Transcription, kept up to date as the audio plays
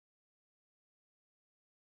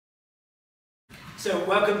So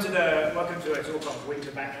welcome to a talk on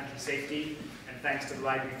winter backcountry safety, and thanks to the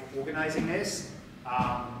library for organising this.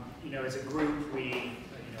 As a group, our main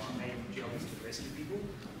job is to rescue people,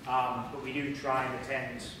 but we do try and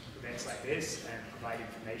attend events like this and provide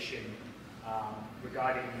information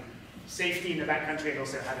regarding safety in the backcountry and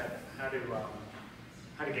also how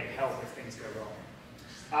to get help if things go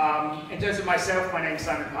wrong. In terms of myself, my name is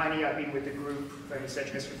Simon Piney. I've been with the group Fernie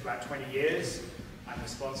Search Rescue for about 20 years. I'm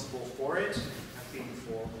responsible for it. I've been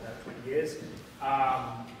for about 20 years,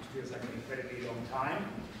 which feels like an incredibly long time.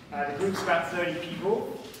 The group's about 30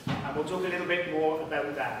 people, and we'll talk a little bit more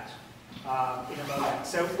about that in a moment.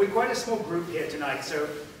 So we're quite a small group here tonight, so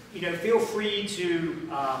feel free to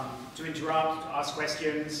interrupt, to ask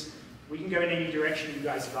questions. We can go in any direction you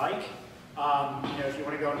guys like. If you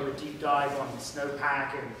want to go into a deep dive on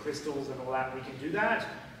snowpack and crystals and all that, we can do that.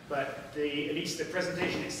 But at least the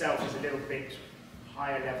presentation itself is a little bit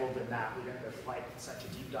higher level than that. We don't go quite such a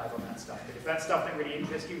deep dive on that stuff. But if that's stuff that really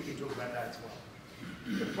interests you, we can talk about that as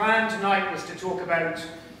well. The plan tonight was to talk about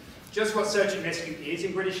just what search and rescue is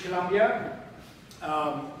in British Columbia,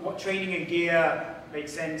 what training and gear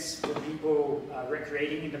makes sense for people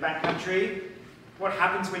recreating in the backcountry, what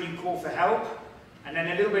happens when you call for help, and then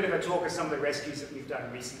a little bit of a talk of some of the rescues that we've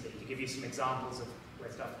done recently to give you some examples of where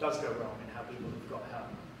stuff does go wrong and how people have got help.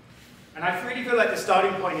 And I really feel like the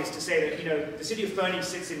starting point is to say that, the city of Fernie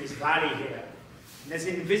sits in this valley here, and there's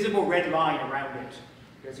an invisible red line around it.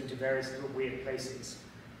 It goes into various little weird places.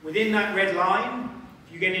 Within that red line,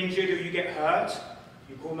 if you get injured or you get hurt,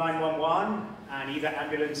 you call 911, and either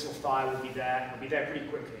ambulance or fire will be there, and will be there pretty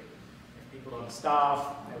quickly. If people on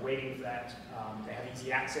staff, they're waiting for that, they have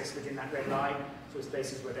easy access within that red line, so it's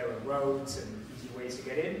places where there are roads and easy ways to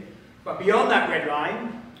get in. But beyond that red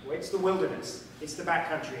line, well, it's the wilderness, it's the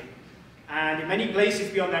backcountry. And in many places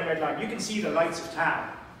beyond that red line, you can see the lights of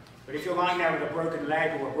town. But if you're lying there with a broken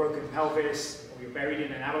leg or a broken pelvis, or you're buried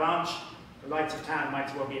in an avalanche, the lights of town might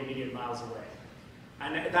as well be a million miles away.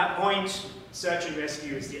 And at that point, search and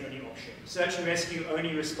rescue is the only option. Search and rescue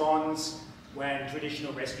only responds when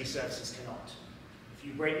traditional rescue services cannot. If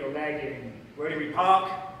you break your leg in Rotary Park,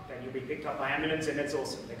 then you'll be picked up by ambulance, and that's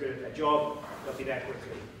awesome. They're good at their job, they'll be there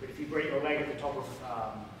quickly. But if you break your leg at the top of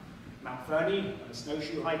Mount Fernie on a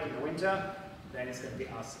snowshoe hike in the winter, then it's going to be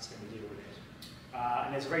us that's going to deal with it.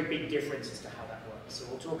 And there's a very big difference as to how that works, so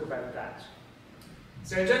we'll talk about that.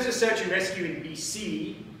 So in terms of search and rescue in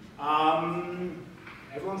BC,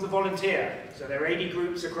 everyone's a volunteer. So there are 80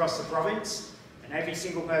 groups across the province, and every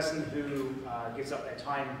single person who gives up their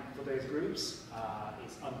time for those groups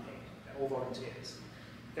is unpaid. They're all volunteers.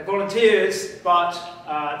 They're volunteers, but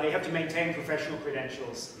they have to maintain professional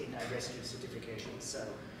credentials in their rescue certifications. So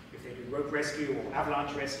if they do rope rescue or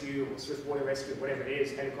avalanche rescue or swiftwater rescue, whatever it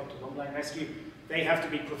is, helicopter long-line rescue, they have to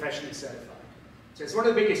be professionally certified. So it's one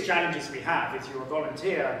of the biggest challenges we have is you're a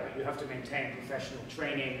volunteer, but you have to maintain professional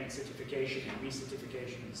training and certification and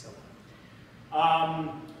recertification and so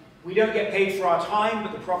on. We don't get paid for our time,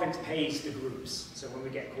 but the province pays the groups. So when we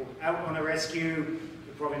get called out on a rescue,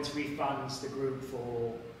 the province refunds the group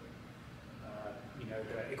for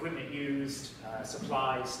the equipment used,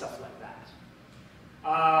 supplies, stuff like that.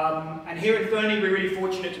 And here in Fernie, we're really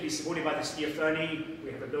fortunate to be supported by the city of Fernie.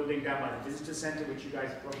 We have a building down by the visitor centre, which you guys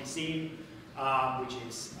have probably seen, which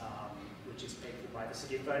is paid for by the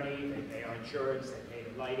city of Fernie. They pay our insurance, they pay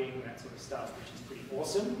the lighting, that sort of stuff, which is pretty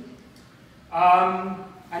awesome.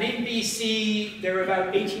 And in BC, there are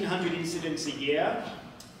about 1,800 incidents a year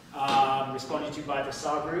responded to by the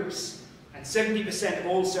SAR groups, and 70% of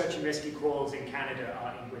all search and rescue calls in Canada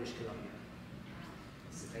are in British Columbia.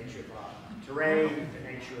 It's the nature of our terrain,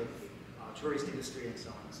 the nature of our tourist industry, and so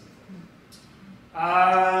on and so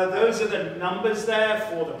forth. Those are the numbers there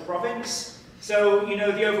for the province. So,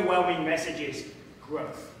 the overwhelming message is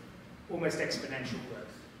growth, almost exponential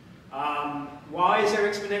growth. Why is there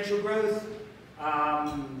exponential growth?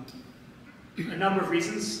 A number of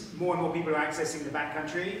reasons. More and more people are accessing the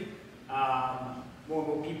backcountry. More and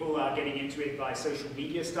more people are getting into it by social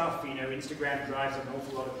media stuff. Instagram drives an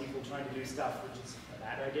awful lot of people trying to do stuff, which is a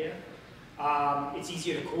bad idea. It's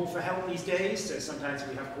easier to call for help these days, so sometimes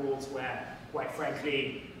we have calls where, quite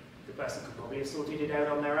frankly, the person could probably have sorted it out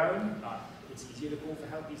on their own, but it's easier to call for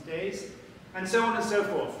help these days. And so on and so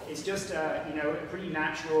forth. It's just a pretty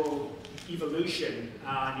natural evolution.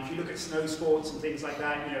 And if you look at snow sports and things like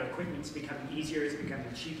that, equipment's becoming easier, it's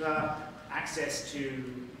becoming cheaper. Access to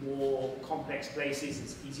more complex places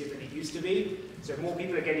is easier than it used to be. So more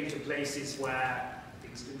people are getting to places where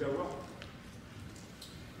things can go wrong.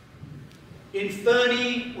 In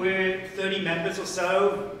Fernie, we're 30 members or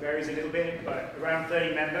so, varies a little bit, but around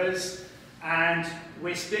 30 members. And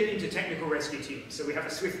we're split into technical rescue teams. So we have a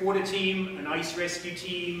swift water team, an ice rescue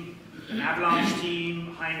team, an avalanche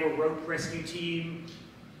team, high angle rope rescue team,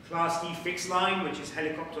 Class D fixed line, which is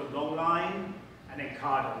helicopter long line, and then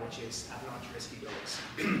CARDA, which is avalanche rescue dogs.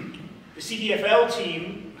 The CDFL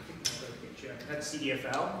team, I think I've got a picture, that's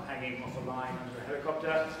CDFL, hanging off a line under a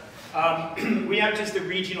helicopter. We act as the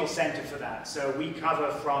regional center for that. So we cover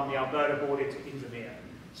from the Alberta border to Invermere.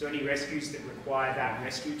 So any rescues that require that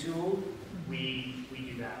rescue tool, we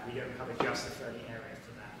do that. We don't cover just the Fernie area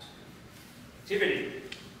for that activity.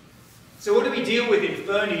 So what do we deal with in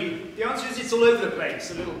Fernie? The answer is it's all over the place,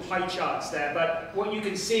 the little pie charts there. But what you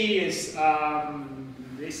can see is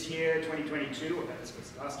this year, 2022, or that was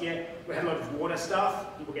last year, we had a lot of water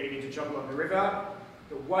stuff, people getting into trouble on the river.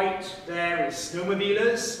 The white there is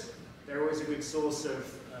snowmobilers. They're always a good source of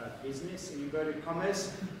business, in inverted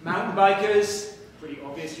commas. Mountain bikers, pretty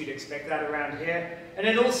obvious, you'd expect that around here. And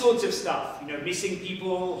then all sorts of stuff, you know, missing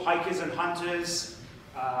people, hikers and hunters,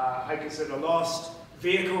 hikers that are lost,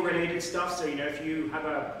 vehicle-related stuff. So, you know, if you have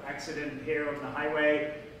an accident here on the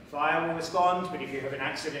highway, fire will respond, but if you have an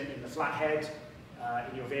accident in the flathead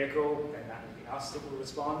in your vehicle, then that will be us that will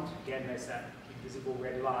respond. Again, there's that invisible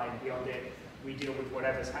red line. Beyond it, we deal with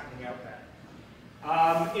whatever's happening out there.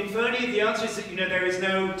 In Fernie, the answer is that, you know, there is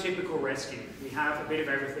no typical rescue. We have a bit of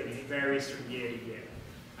everything, and it varies from year to year.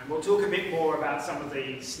 And we'll talk a bit more about some of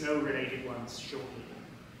the snow-related ones shortly.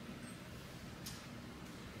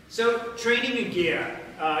 So, training and gear.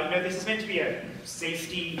 You know, this is meant to be a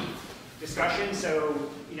safety discussion, so,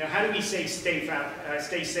 you know, how do we stay safe out there?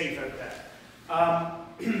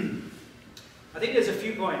 I think there's a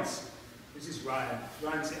few points. This is Ryan.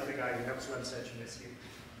 Ryan's the other guy who helps run Search and Rescue.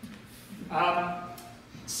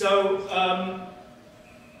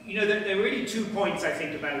 You know, there are really 2 points, I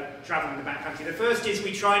think, about traveling the backcountry. The first is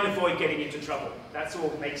we try and avoid getting into trouble. That's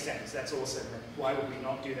all makes sense. That's awesome. Why would we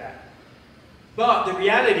not do that? But the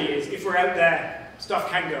reality is, if we're out there, stuff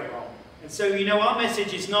can go wrong. And so, you know, our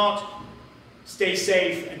message is not stay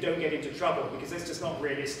safe and don't get into trouble, because that's just not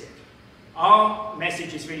realistic. Our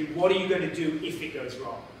message is really, what are you going to do if it goes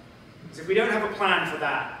wrong? Because if we don't have a plan for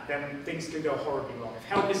that, then things can go horribly wrong. If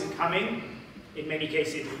help isn't coming, in many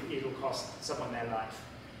cases, it'll cost someone their life.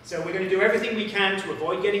 So we're going to do everything we can to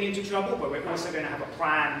avoid getting into trouble, but we're also going to have a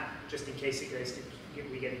plan just in case we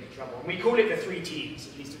get into trouble. And we call it the 3 T's,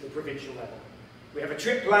 at least at the provincial level. We have a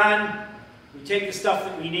trip plan, we take the stuff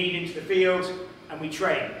that we need into the field, and we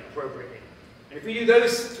train appropriately. And if we do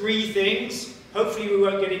those 3 things, hopefully we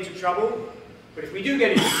won't get into trouble. But if we do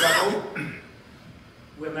get into trouble,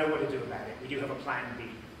 we'll know what to do about it. We do have a plan B.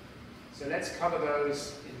 So let's cover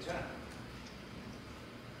those in turn.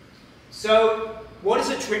 So, what is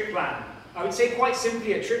a trip plan? I would say quite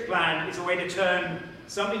simply, a trip plan is a way to turn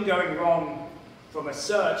something going wrong from a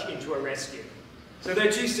search into a rescue. So there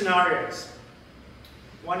are 2 scenarios.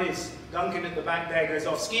 One is Duncan at the back there goes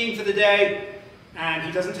off skiing for the day, and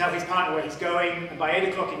he doesn't tell his partner where he's going, and by 8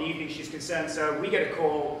 o'clock in the evening she's concerned, so we get a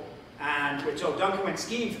call, and we're told Duncan went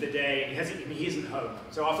skiing for the day, and he isn't home.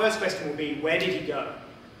 So our first question will be, where did he go?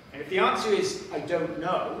 And if the answer is, I don't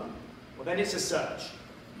know, well then it's a search.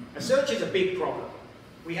 A search is a big problem.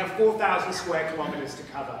 We have 4,000 square kilometers to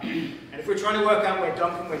cover. And if we're trying to work out where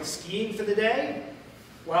Duncan went skiing for the day,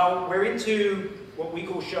 well, we're into what we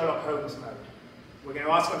call Sherlock Holmes mode. We're going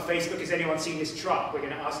to ask on Facebook, has anyone seen his truck? We're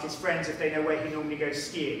going to ask his friends if they know where he normally goes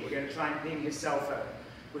skiing. We're going to try and ping his cell phone.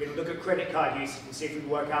 We're going to look at credit card usage and see if we can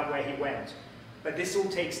work out where he went. But this all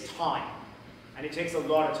takes time. And it takes a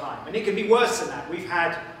lot of time. And it can be worse than that. We've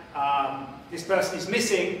had, this person is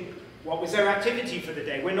missing. What was their activity for the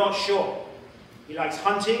day? We're not sure. He likes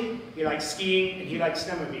hunting, he likes skiing, and he likes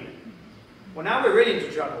snowmobiling. Well, now we're really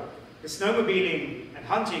into trouble. The snowmobiling and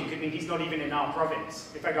hunting could mean he's not even in our province.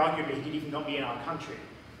 In fact, arguably, he could even not be in our country.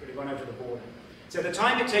 He could have gone over the border. So the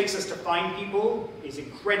time it takes us to find people is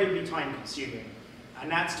incredibly time-consuming. And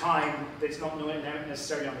that's time that's not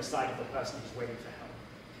necessarily on the side of the person who's waiting for help.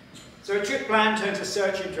 So a trip plan turns a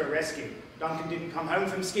search into a rescue. Duncan didn't come home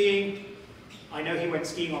from skiing. I know he went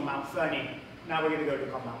skiing on Mount Fernie. Now we're going to go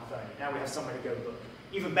look on Mount Fernie. Now we have somewhere to go look.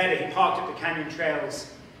 Even better, he parked at the Canyon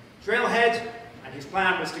Trails trailhead, and his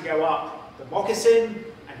plan was to go up the Moccasin,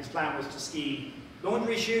 and his plan was to ski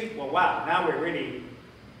Laundry Chute. Well, wow, now we're really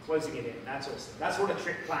closing it in. That's awesome. That's what a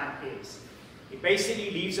trip plan is. It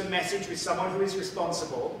basically leaves a message with someone who is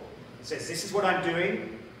responsible. It says, this is what I'm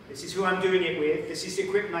doing. This is who I'm doing it with. This is the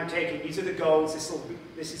equipment I'm taking. These are the goals. This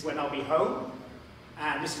is when I'll be home.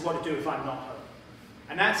 And this is what to do if I'm not home.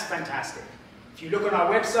 And that's fantastic. If you look on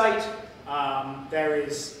our website, there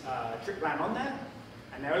is a trip plan on there.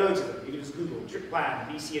 And there are loads of them. You can just Google trip plan,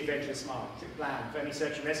 BC Adventure Smart, trip plan, Fernie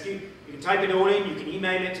Search Rescue. You can type it all in, you can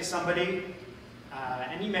email it to somebody,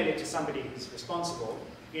 and email it to somebody who's responsible.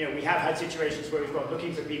 You know, we have had situations where we've gone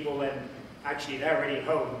looking for people and actually they're already at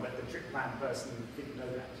home, but the trip plan person didn't know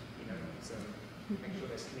that, you know, so make sure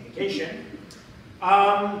there's communication.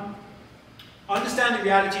 Understand the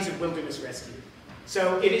realities of wilderness rescue.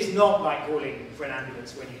 So it is not like calling for an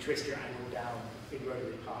ambulance when you twist your ankle down in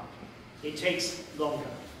Rotary Park. It takes longer.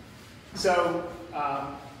 So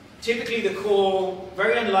typically the call,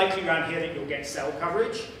 very unlikely around here that you'll get cell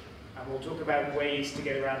coverage, and we'll talk about ways to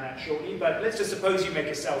get around that shortly, but let's just suppose you make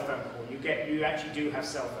a cell phone call. You actually do have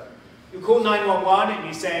cell phone. You call 911 and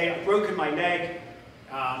you say, I've broken my leg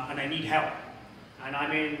and I need help. And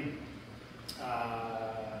I'm in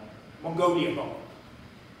Mongolia Bowl.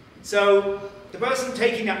 So the person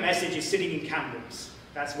taking that message is sitting in Kamloops.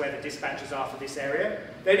 That's where the dispatchers are for this area.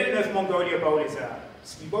 They don't know if Mongolia Bowl is a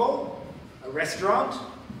ski bowl, a restaurant,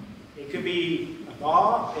 it could be a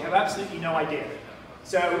bar. They have absolutely no idea.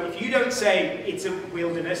 So if you don't say it's a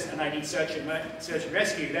wilderness and I need search and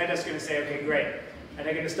rescue, they're just going to say, okay, great. And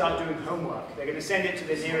they're going to start doing homework. They're going to send it to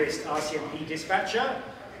the nearest RCMP dispatcher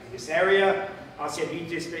in this area. RCMP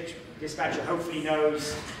dispatcher hopefully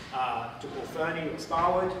knows to call Fernie or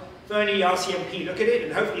Sparwood. Fernie, RCMP, look at it,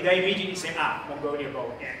 and hopefully they immediately say, ah, Mongolia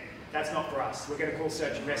Bowl, yeah, that's not for us. We're going to call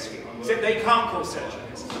search and rescue. Except they can't call search and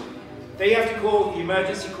rescue. They have to call the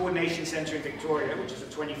Emergency Coordination Centre in Victoria, which is a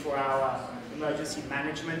 24-hour emergency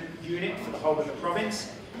management unit for the whole of the province.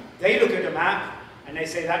 They look at a map, and they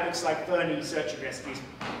say that looks like Fernie Search and Rescue's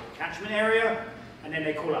catchment area, and then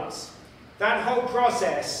they call us. That whole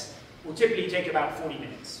process will typically take about 40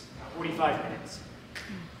 minutes, 45 minutes.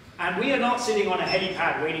 And we are not sitting on a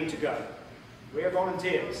helipad waiting to go. We're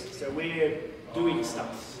volunteers, so we're doing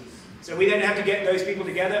stuff. So we then have to get those people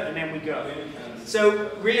together, and then we go.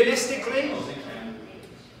 So realistically,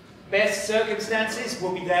 best circumstances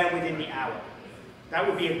will be there within the hour. That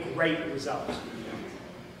would be a great result.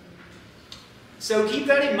 So keep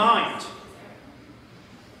that in mind.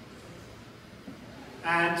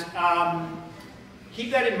 And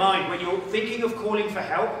keep that in mind when you're thinking of calling for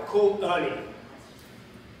help, call early.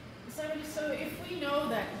 So if we know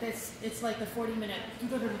that it's like the 40-minute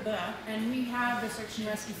and we have the search and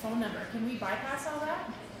rescue phone number, can we bypass all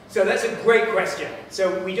that? So that's a great question.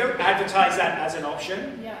 So we don't advertise that as an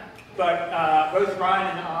option. Yeah. But both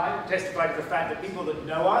Ryan and I testify to the fact that people that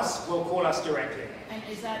know us will call us directly. And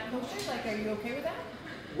is that kosher? Like, are you okay with that?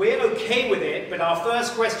 We're okay with it, but our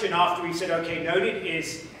first question after we've said, okay, noted,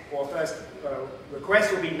 is, or first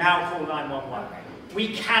request will be now call 911. Okay.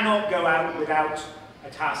 We cannot go out without a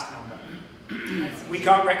task number. We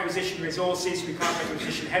can't requisition resources, we can't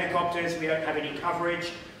requisition helicopters, we don't have any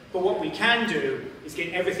coverage. But what we can do is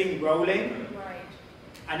get everything rolling. Right.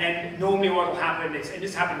 And then normally what will happen is, and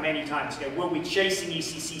this happened many times, we'll be chasing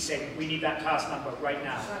ECC saying, we need that task number right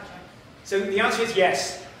now. Gotcha. So the answer is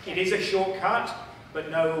yes, it is a shortcut, but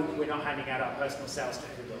no, we're not handing out our personal cells to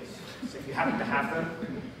everybody. So if you happen to have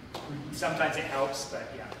them, sometimes it helps,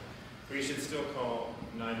 but yeah. We should still call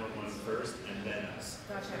 911 first and then us.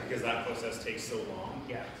 Gotcha. Because that process takes so long.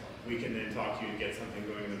 Yeah. We can then talk to you and get something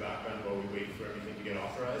going in the background while we wait for everything to get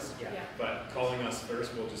authorized. Yeah. Yeah. But calling us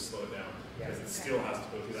first will just slow it down. Because it still has to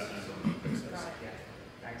go through that 911 process. Yeah.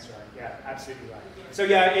 Thanks, Ryan. Yeah, absolutely right. So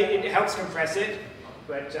yeah, it helps compress it,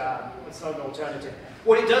 but it's not an alternative.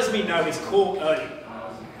 What it does mean though is call early.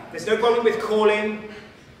 There's no problem with calling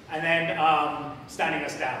and then standing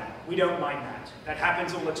us down. We don't mind that. That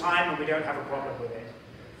happens all the time and we don't have a problem with it.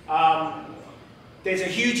 There's a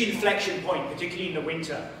huge inflection point, particularly in the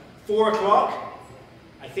winter. 4 o'clock,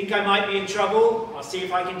 I think I might be in trouble. I'll see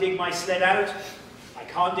if I can dig my sled out. I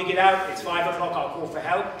can't dig it out. It's 5 o'clock, I'll call for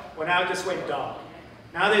help. Well, now it just went dark.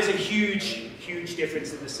 Now there's a huge, huge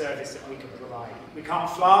difference in the service that we can provide. We can't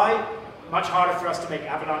fly, much harder for us to make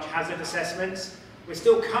avalanche hazard assessments. We're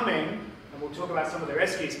still coming, and we'll talk about some of the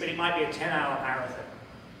rescues, but it might be a 10-hour marathon,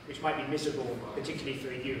 which might be miserable, particularly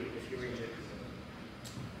for you if you're injured.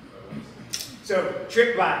 So,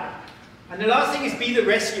 trip plan. And the last thing is be the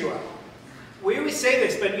rescuer. We always say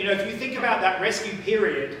this, but you know, if you think about that rescue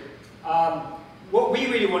period, what we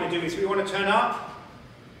really want to do is we want to turn up,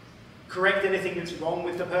 correct anything that's wrong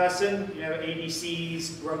with the person, you know,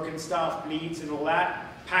 ABCs, broken stuff, bleeds and all that,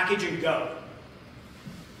 package and go.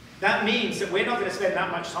 That means that we're not going to spend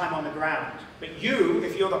that much time on the ground. But you,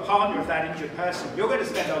 if you're the partner of that injured person, you're going to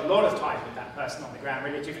spend a lot of time with that person on the ground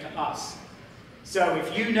relative to us. So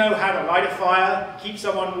if you know how to light a fire, keep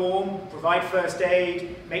someone warm, provide first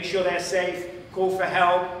aid, make sure they're safe, call for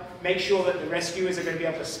help, make sure that the rescuers are going to be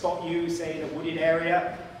able to spot you, say in a wooded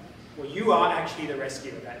area, well, you are actually the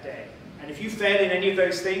rescuer that day. And if you fail in any of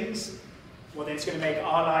those things, well, then it's going to make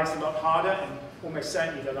our lives a lot harder, and almost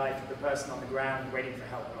certainly the life of the person on the ground waiting for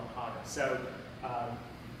help a lot harder. So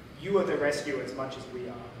you are the rescuer as much as we are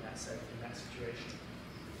in that situation.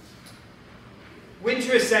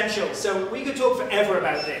 Winter essentials. So we could talk forever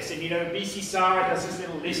about this, and BC SAR does this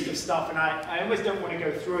little list of stuff, and I almost don't want to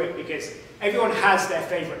go through it because everyone has their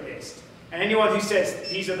favorite list. And anyone who says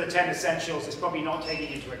these are the 10 essentials is probably not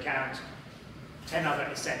taking into account 10 other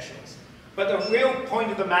essentials. But the real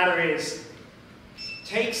point of the matter is,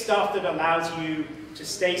 take stuff that allows you to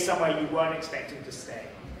stay somewhere you weren't expecting to stay.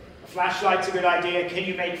 A flashlight's a good idea. Can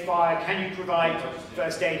you make fire? Can you provide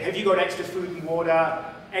first aid? Have you got extra food and water,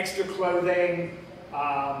 extra clothing,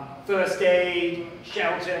 first aid,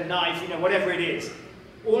 shelter, knife, whatever it is?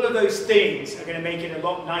 All of those things are going to make it a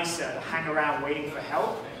lot nicer to hang around waiting for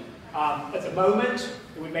help. At the moment,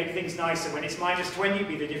 it would make things nicer. When it's -20, it'd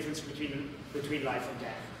be the difference between life and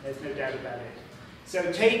death. There's no doubt about it.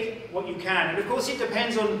 So take what you can. And of course, it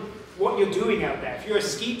depends on what you're doing out there. If you're a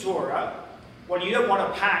ski tourer, well, you don't want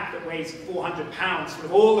a pack that weighs 400 pounds full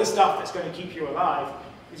of all the stuff that's going to keep you alive,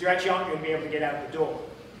 because you actually aren't going to be able to get out the door.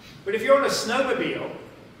 But if you're on a snowmobile,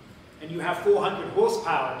 and you have 400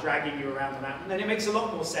 horsepower dragging you around the mountain, then it makes a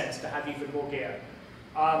lot more sense to have even more gear.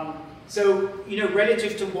 So,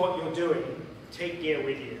 relative to what you're doing, take gear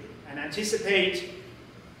with you and anticipate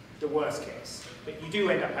the worst case. But you do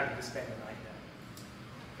end up having to spend the night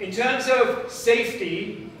there. In terms of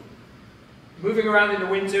safety, moving around in the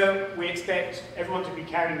winter, we expect everyone to be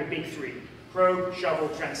carrying the big three: probe, shovel,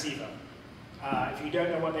 transceiver. If you don't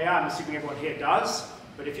know what they are, I'm assuming everyone here does.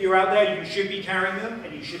 But if you're out there, you should be carrying them,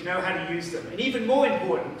 and you should know how to use them. And even more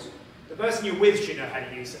important, the person you're with should know how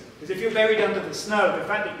to use them. Because if you're buried under the snow, the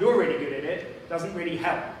fact that you're really good at it doesn't really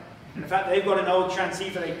help. And the fact that they've got an old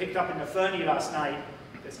transceiver they picked up in the Fernie last night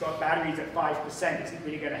that's got batteries at 5% isn't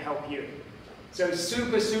really going to help you. So it's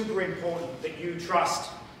super, super important that you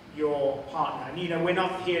trust your partner. And we're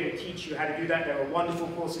not here to teach you how to do that. There are wonderful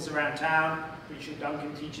courses around town. Pretty sure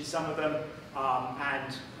Duncan teaches some of them.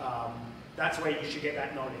 That's where you should get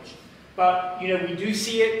that knowledge. But, we do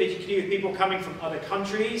see it, particularly with people coming from other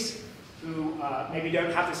countries who maybe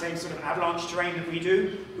don't have the same sort of avalanche terrain that we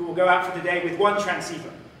do, who will go out for the day with one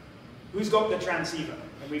transceiver. Who's got the transceiver?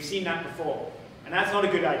 And we've seen that before. And that's not a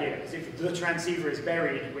good idea, because if the transceiver is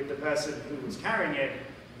buried with the person who was carrying it,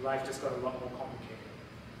 life just got a lot more complicated.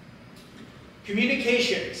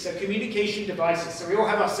 Communication, so communication devices. So we all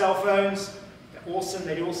have our cell phones. They're awesome,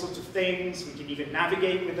 they do all sorts of things. We can even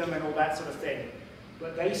navigate with them and all that sort of thing.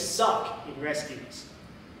 But they suck in rescues.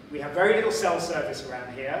 We have very little cell service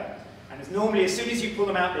around here, and it's normally, as soon as you pull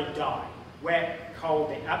them out, they die. Wet, cold,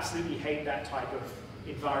 they absolutely hate that type of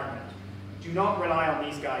environment. Do not rely on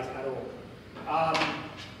these guys at all.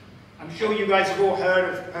 I'm sure you guys have all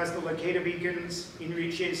heard of personal locator beacons,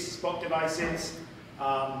 inReaches, spot devices.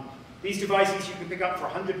 These devices you can pick up for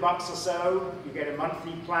 $100 or so. You get a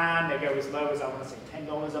monthly plan. They go as low as, I want to say,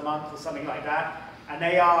 $10 a month or something like that. And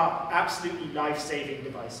they are absolutely life-saving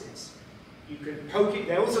devices. You can poke it.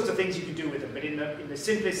 There are all sorts of things you can do with them, but in the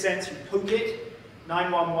simplest sense, you poke it,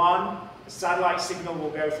 911, the satellite signal will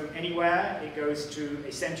go from anywhere. It goes to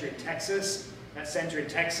a center in Texas. That center in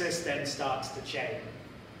Texas then starts the chain.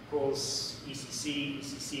 Calls ECC,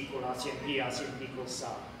 ECC calls RCMP, RCMP calls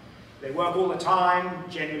SAR. They work all the time,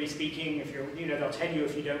 generally speaking. If you're, they'll tell you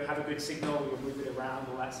if you don't have a good signal, you'll move it around,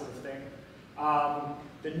 all that sort of thing.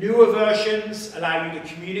 The newer versions allow you to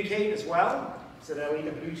communicate as well. So they'll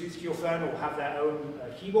either Bluetooth to your phone or have their own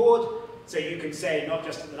keyboard. So you can say not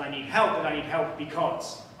just that I need help, but I need help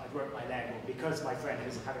because I broke my leg, or because my friend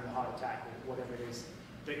is having a heart attack, or whatever it is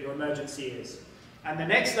that your emergency is. And the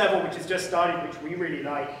next level, which has just started, which we really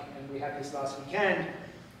like, and we had this last weekend,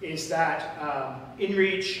 is that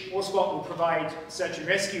inReach or Spot will provide search and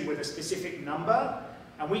rescue with a specific number,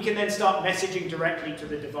 and we can then start messaging directly to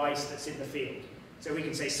the device that's in the field. So we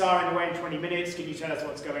can say, SAR in the way in 20 minutes, can you tell us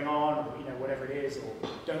what's going on, or whatever it is, or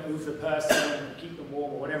don't move the person, or keep them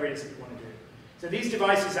warm, or whatever it is that you want to do. So these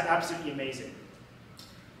devices are absolutely amazing.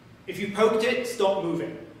 If you poked it, stop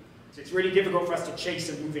moving. So it's really difficult for us to chase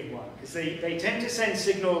a moving one, because they tend to send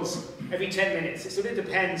signals every 10 minutes. It sort of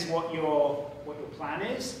depends what your plan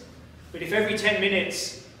is. But if every 10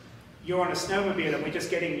 minutes you're on a snowmobile and we're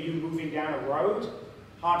just getting you moving down a road,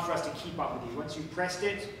 hard for us to keep up with you. Once you've pressed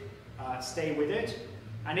it, stay with it.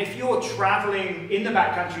 And if you're traveling in the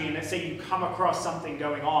backcountry and let's say you come across something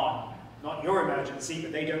going on, not your emergency,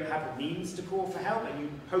 but they don't have the means to call for help, and you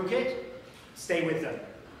poke it, stay with them.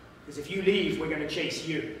 Because if you leave, we're going to chase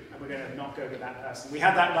you, and we're going to not go to that person. We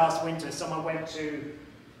had that last winter. Someone went to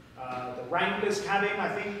the Wrangler's cabin, I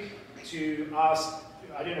think, to ask,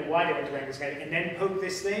 I don't know why they went to Wrangell's Cave, and then poke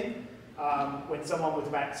this thing when someone was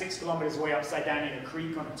about 6 kilometers away upside down in a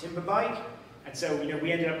creek on a timber bike. And so,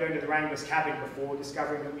 we ended up going to the Wrangler's cabin before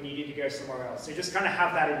discovering that we needed to go somewhere else. So just kind of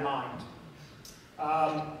have that in mind.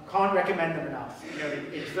 Can't recommend them enough.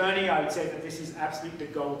 In Fernie, I would say that this is absolutely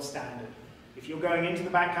the gold standard. If you're going into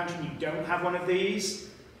the backcountry and you don't have one of these,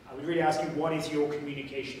 I would really ask you, what is your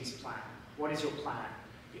communications plan? What is your plan?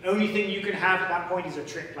 The only thing you can have at that point is a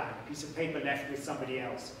trip plan, a piece of paper left with somebody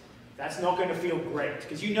else. That's not going to feel great,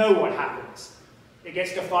 because you know what happens. It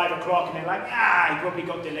gets to 5 o'clock and they're like, he probably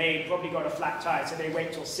got delayed, probably got a flat tire. So they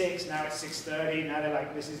wait till 6, now it's 6:30, now they're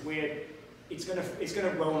like, this is weird. It's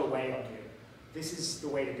gonna roll away on you. This is the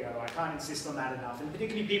way to go. I can't insist on that enough. And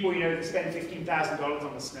particularly people, that spend $15,000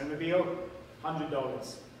 on a snowmobile,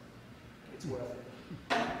 $100. It's worth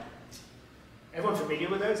it. Everyone familiar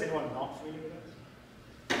with those? Anyone not familiar with those?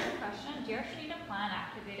 Question, do you actually need a plan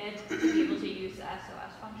activated to be able to use the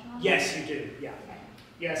SOS function on Yes, you do, yeah. Okay.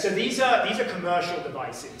 Yeah, so these are commercial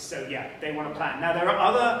devices, so yeah, they want a plan. Now there are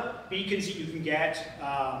other beacons that you can get,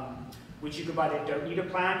 which you can buy that don't need a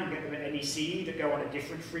plan. You get them at NEC that go on a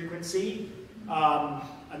different frequency.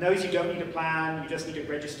 And those you don't need a plan, you just need to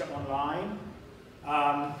register online.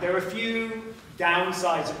 There are a few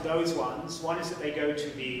downsides of those ones. One is that they go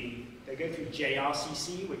through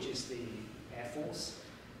JRCC, which is the Air Force.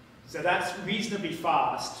 So that's reasonably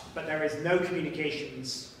fast, but there is no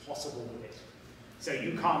communications possible with it. So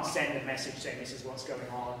you can't send a message saying this is what's going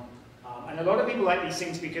on. And a lot of people like these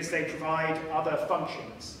things because they provide other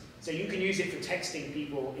functions. So you can use it for texting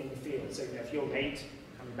people in the field. So if you're late,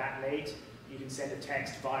 coming back late, you can send a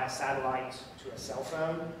text via satellite to a cell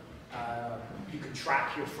phone. You can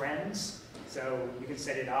track your friends. So you can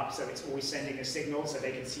set it up so it's always sending a signal so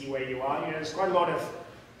they can see where you are. There's quite a lot of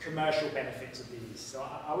commercial benefits of these. So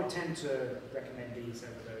I would tend to recommend these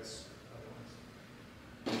over those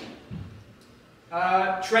other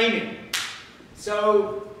ones. Training.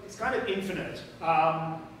 So it's kind of infinite.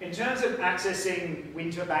 In terms of accessing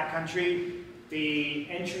winter backcountry, the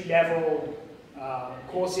entry-level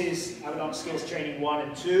courses, Avalanche Skills Training 1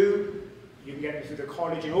 and 2, you can get them through the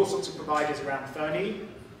college and all sorts of providers around Fernie.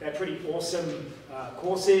 They're pretty awesome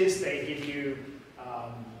courses. They give you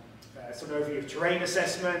sort of overview of terrain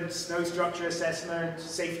assessment, snow structure assessment,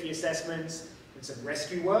 safety assessments, and some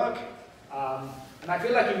rescue work. And I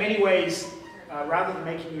feel like in many ways, rather than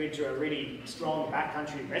making you into a really strong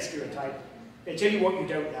backcountry rescuer type, they tell you what you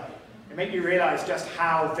don't know. They make you realize just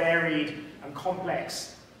how varied and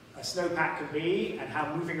complex a snowpack can be and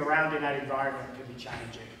how moving around in that environment can be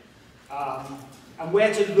challenging. And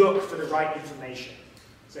where to look for the right information.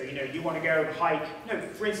 So, you want to go and hike,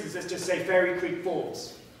 for instance, let's just say Fernie Creek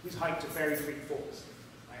Falls. Who's hiked to Fernie Creek Falls?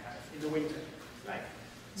 I have, in the winter. Right.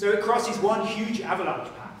 So it crosses one huge avalanche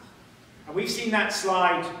path. And we've seen that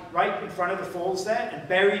slide right in front of the falls there and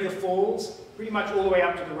bury the falls pretty much all the way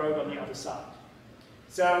up to the road on the other side.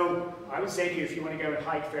 So I would say to you, if you want to go and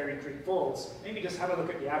hike Fernie Creek Falls, maybe just have a look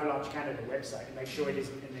at the Avalanche Canada website and make sure it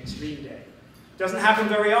isn't an extreme day. It doesn't happen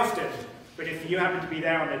very often, but if you happen to be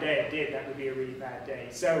there on the day it did, that would be a really bad day.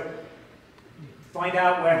 So find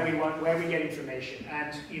out where we get information.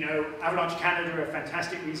 And Avalanche Canada are a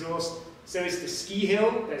fantastic resource. So is the ski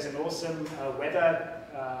hill. There's an awesome weather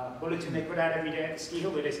bulletin they put out every day at the ski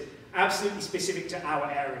hill that is absolutely specific to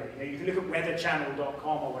our area. You can look at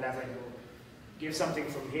weatherchannel.com or whatever, and it'll give something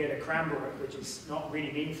from here to Cranbrook, which is not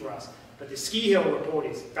really mean for us. But the ski hill report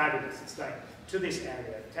is fabulous. It's like to this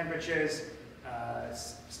area, temperatures,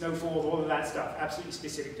 snowfall, all of that stuff, absolutely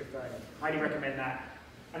specific to Fernie. Highly recommend that.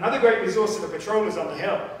 Another great resource are the patrollers on the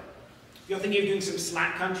hill. If you're thinking of doing some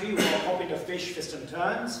slack country or hopping to fish for some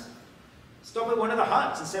turns, stop at one of the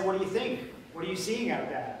huts and say, what do you think? What are you seeing out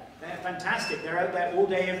there? They're fantastic. They're out there all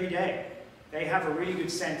day, every day. They have a really good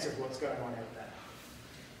sense of what's going on out there.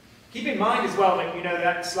 Keep in mind as well that,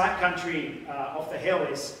 that slack country off the hill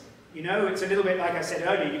is, it's a little bit like I said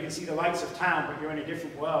earlier, you can see the lights of town, but you're in a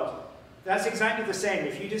different world. That's exactly the same.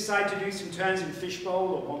 If you decide to do some turns in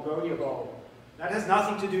Fishbowl or Mongolia Bowl, that has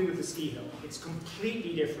nothing to do with the ski hill. It's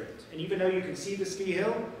completely different. And even though you can see the ski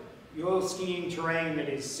hill, you're skiing terrain that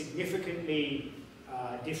is significantly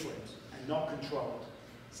different and not controlled.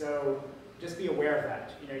 So just be aware of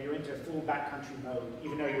that. You're into full backcountry mode,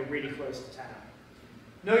 even though you're really close to town.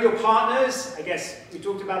 Know your partners. I guess we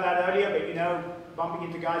talked about that earlier, but bumping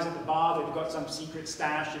into guys at the bar, they've got some secret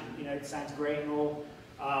stash, and it sounds great and all.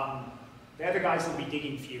 They're the guys that'll be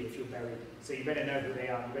digging for you if you're buried. So you better know who they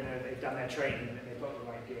are. You better know they've done their training and that they've got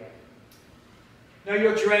the right gear. Know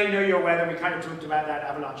your terrain, know your weather. We kind of talked about that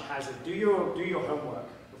avalanche hazard. Do your homework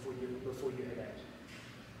before you head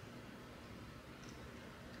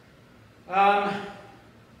Recent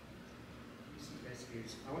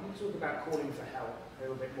rescues. I want to talk about calling for help a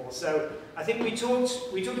little bit more. So I think we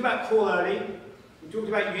talked about call early. We talked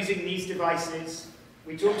about using these devices.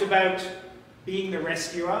 We talked about being the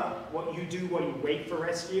rescuer, what you do while you wait for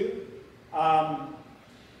rescue.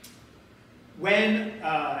 When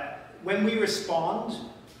we respond,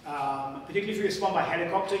 particularly if you respond by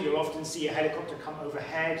helicopter, you'll often see a helicopter come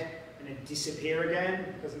overhead and then disappear again.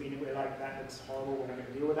 It doesn't mean that we're like, that looks horrible, we're not going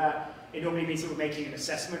to deal with that. It normally means that we're making an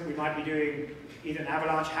assessment. We might be doing either an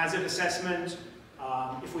avalanche hazard assessment.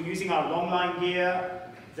 If we're using our long line gear,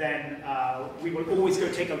 then we will always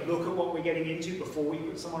go take a look at what we're getting into before we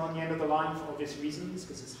put someone on the end of the line for obvious reasons,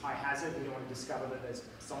 because it's high hazard. We don't want to discover that there's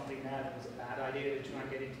something there that was a bad idea to try and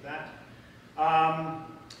get into that.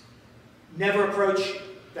 Never approach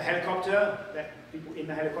the helicopter. Let people in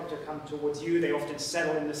the helicopter come towards you. They often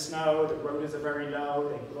settle in the snow. The rotors are very low.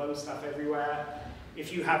 They blow stuff everywhere.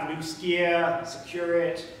 If you have loose gear, secure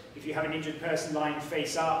it. If you have an injured person lying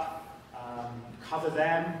face up, cover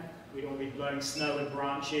them. We don't want to be blowing snow and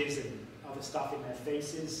branches and other stuff in their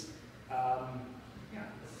faces. Yeah,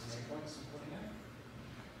 any points I'm pointing out?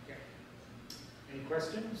 Okay. Any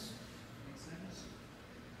questions? Makes sense?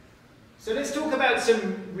 So let's talk about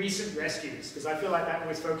some recent rescues, because I feel like that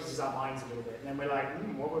always focuses our minds a little bit. And then we're like,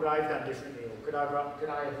 what would I have done differently? Or could I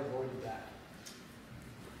have avoided that?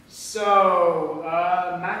 So,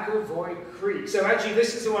 McAvoy Creek. So actually,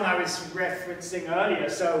 this is the one I was referencing earlier.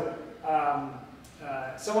 So,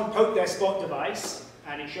 someone poked their spot device,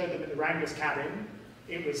 and it showed them at the Wrangler's cabin.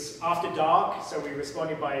 It was after dark, so we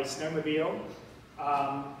responded by snowmobile.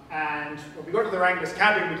 And when we got to the Wrangler's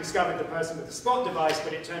cabin, we discovered the person with the spot device,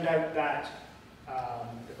 but it turned out that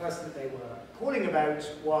the person that they were calling about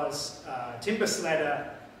was a timber sledder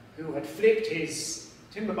who had flipped his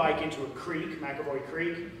timber bike into a creek, McAvoy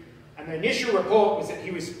Creek. And the initial report was that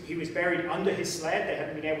he was buried under his sled. They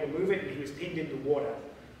hadn't been able to move it, and he was pinned into water.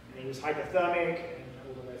 And he was hypothermic and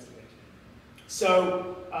all the rest of it.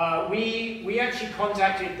 So we actually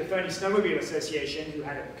contacted the Fernie Snowmobile Association, who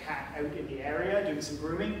had a cat out in the area doing some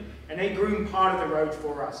grooming, and they groomed part of the road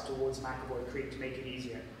for us towards McAvoy Creek to make it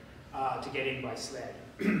easier to get in by sled.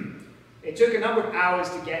 It took a number of hours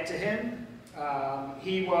to get to him.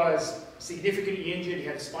 He was significantly injured. He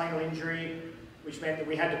had a spinal injury, which meant that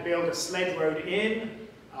we had to build a sled road in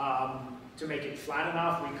to make it flat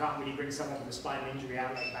enough. We can't really bring someone with a spinal injury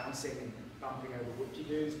out like bouncing and bumping over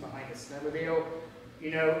whoop-de-doos behind a snowmobile.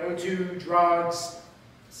 You know, O2, drugs,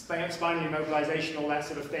 spinal immobilization, all that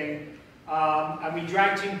sort of thing. And we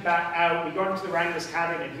dragged him back out. We got into the Wrangler's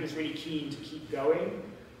cabin, and he was really keen to keep going.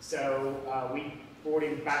 So we brought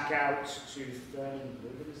him back out to Fernie.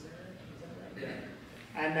 Is that right?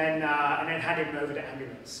 Yeah. And then had him over to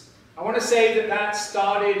ambulance. I want to say that that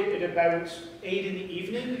started at about 8 in the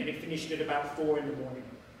evening, and it finished at about 4 in the morning.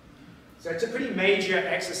 So it's a pretty major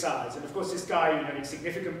exercise. And of course, this guy, you know, in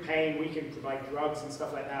significant pain, we can provide drugs and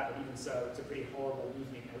stuff like that, but even so, it's a pretty horrible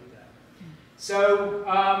evening out there. So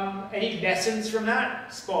any lessons from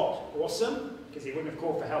that? Spot, awesome, because he wouldn't have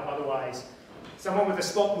called for help otherwise. Someone with a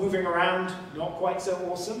spot moving around, not quite so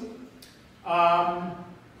awesome.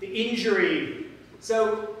 The injury.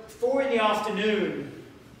 So 4 in the afternoon,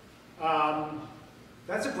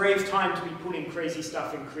 that's a brave time to be pulling crazy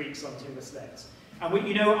stuff in creeks on timber sleds. And we,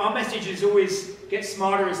 you know, our message is always get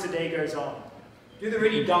smarter as the day goes on. Do the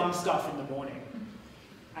really dumb stuff in the morning.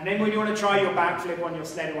 And then when you want to try your backflip on your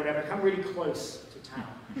sled or whatever, come really close to town.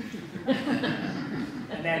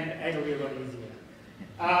 And then it'll be a lot easier.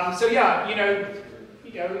 So yeah, you know,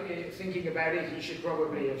 thinking about it, he should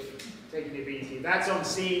probably have taken it easy. That's on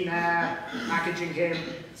scene there, packaging him.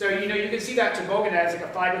 So, you know, you can see that toboggan there. It's like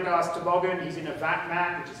a fiberglass toboggan. He's in a vac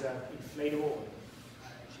mat, which is an inflatable.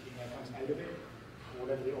 Actually, air comes out of it, or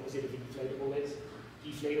whatever the opposite of inflatable is.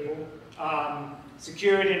 Deflatable.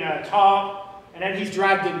 Secured in a tarp, and then he's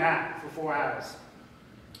dragged in that for 4 hours.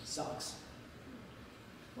 Sucks.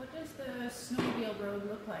 What does the snowmobile road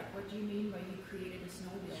look like? What do you mean by you created a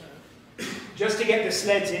snowmobile road? Just to get the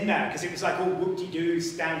sleds in there, because it was like all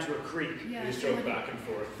whoop-de-doos down to a creek. Yeah, We just drove back and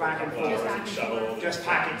forth. Back and forth. Shoveled. Just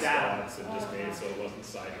pack it down. And just made it so it wasn't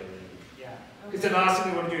cycling. Yeah. Because the last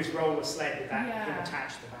thing we want to do is roll the sled with that Yeah.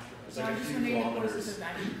 attached to the back of it. It's So like I'm a just few wondering the kilometers. process of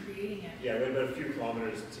that in creating it. Yeah, we had about a few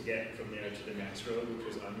kilometers to get from there to the next road, which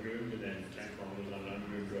was ungroomed, and then 10 kilometers on an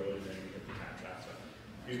ungroomed road, and then we hit the cat track. So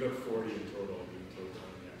we was about 40 in total.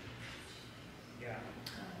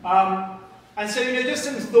 Yeah. And so, you know, just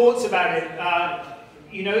some thoughts about it.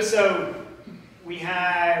 You know, so we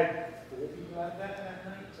had 4 people out there that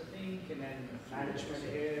night, I think, and then management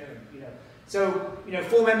here, and, you know. So, you know,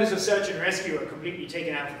 4 members of search and rescue are completely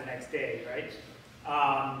taken out for the next day, right?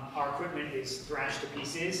 Our equipment is thrashed to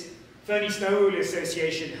pieces. Fernie Snowmobile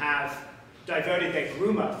Association have diverted their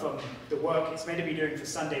groomer from the work it's meant to be doing for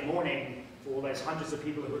Sunday morning for all those hundreds of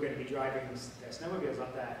people who are going to be driving their snowmobiles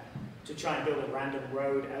up there to try and build a random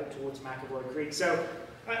road out towards McAvoy Creek. So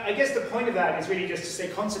I guess the point of that is really just to say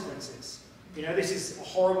consequences. You know, this is a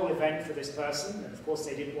horrible event for this person, and of course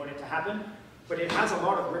they didn't want it to happen, but it has a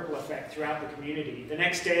lot of ripple effect throughout the community. The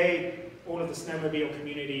next day, all of the snowmobile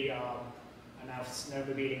community are now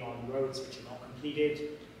snowmobiling on roads which are not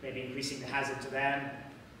completed, maybe increasing the hazard to them.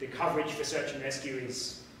 The coverage for search and rescue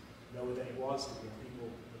is lower than it was, because we have people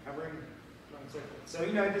recovering, and so forth. So,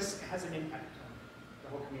 you know, this has an impact on the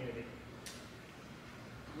whole community.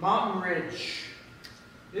 Martin Ridge.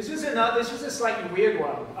 This was a slightly weird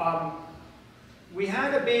one. We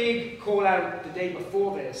had a big call out the day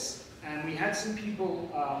before this, and we had some people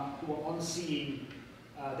who were on scene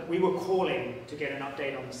that we were calling to get an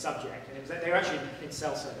update on the subject, and it was, they were actually in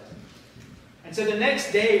cell service. And so the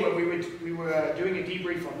next day when we were doing a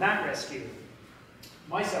debrief on that rescue,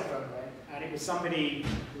 my cell phone went, and it was somebody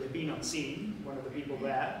who had been on scene, one of the people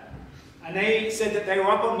there, and they said that they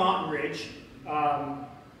were up on Martin Ridge.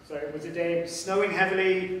 So it was a day snowing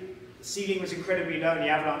heavily, the ceiling was incredibly low, and the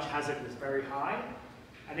avalanche hazard was very high,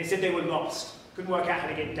 and they said they were lost, couldn't work out how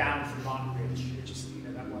to get down from Martin Ridge, which is, you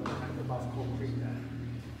know, that one kind of above Coal Creek there.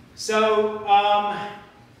 So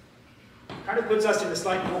kind of puts us in a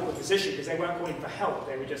slightly awkward position, because they weren't calling for help,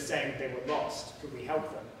 they were just saying they were lost, could we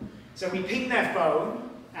help them? So we pinged their phone,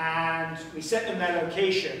 and we set them their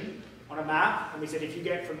location on a map, and we said if you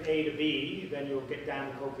get from A to B, then you'll get down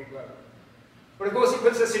the Coal Creek Road. But of course it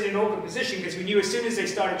puts us in an awkward position, because we knew as soon as they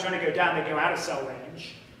started trying to go down, they'd go out of cell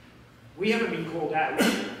range. We haven't been called out,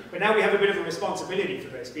 but now we have a bit of a responsibility for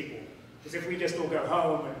those people. Because if we just all go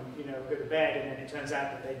home and, you know, go to bed, and then it turns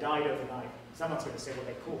out that they died overnight, someone's going to say, well,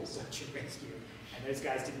 they called search and rescue, and those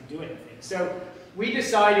guys didn't do anything. So we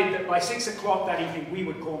decided that by 6 o'clock that evening, we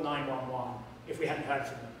would call 911 if we hadn't heard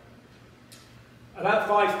from them. About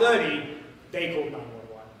 5:30, they called 911.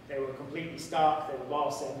 They were completely stuck, they were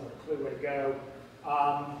lost, they hadn't got a clue where to go.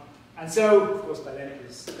 And so, of course, by then it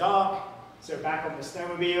was dark, so back on the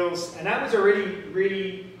snowmobiles, and that was a really,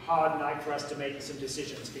 really hard night for us to make some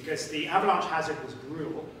decisions, because the avalanche hazard was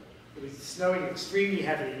brutal. It was snowing extremely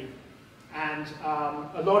heavily, and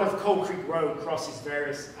a lot of Coal Creek Road crosses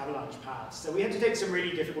various avalanche paths. So we had to take some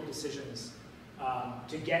really difficult decisions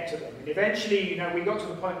to get to them. And eventually, you know, we got to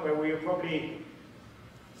the point where we were probably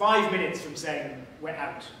 5 minutes from saying, we're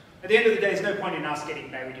out. At the end of the day, there's no point in us getting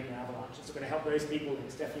buried in an avalanche. It's going to help those people, and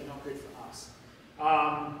it's definitely not good for us.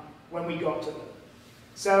 When we got to them.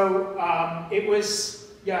 So it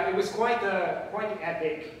was quite the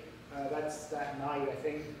epic. That's that night, I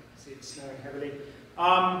think. See, it's snowing heavily.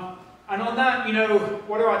 And on that, you know,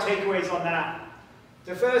 what are our takeaways on that?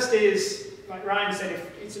 The first is, like Ryan said,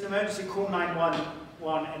 if it's an emergency, call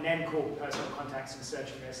 911 and then call personal contacts and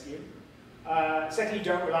search and rescue. Secondly,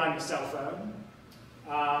 don't rely on your cell phone.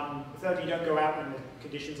 Thirdly, don't go out when the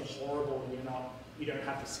conditions are horrible and you don't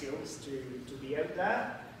have the skills to be out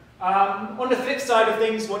there. On the flip side of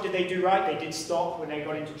things, what did they do right? They did stop when they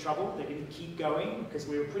got into trouble. They didn't keep going, because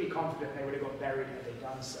we were pretty confident they would have got buried had they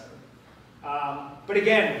done so. But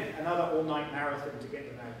again, another all-night marathon to get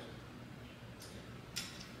them out.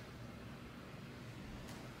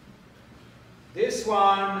 This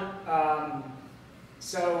one,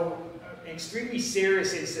 so an extremely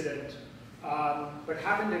serious incident, but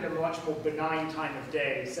happened at a much more benign time of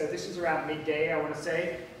day. So this was around midday, I want to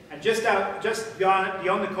say. And just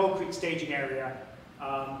beyond the Coal Creek staging area,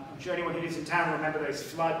 I'm sure anyone who lives in town will remember those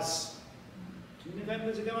floods 2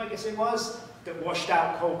 Novembers ago, I guess it was, that washed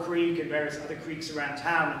out Coal Creek and various other creeks around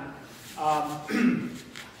town.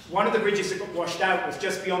 One of the bridges that got washed out was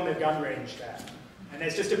just beyond the gun range there. And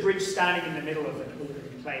there's just a bridge standing in the middle of an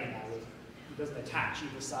open plain now. It doesn't attach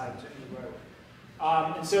either side to any road.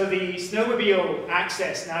 And so the snowmobile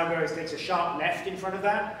access now takes a sharp left in front of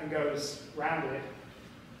that and goes round it.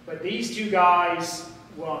 But these two guys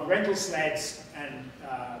were on rental sleds and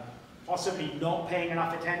possibly not paying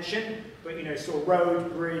enough attention, but you know, saw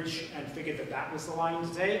road, bridge, and figured that that was the line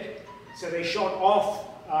to take. So they shot off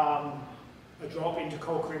a drop into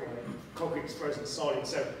Coal Creek. Well, Coal Creek's frozen solid,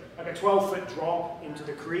 so like a 12-foot drop into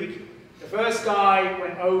the creek. The first guy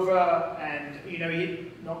went over and, you know,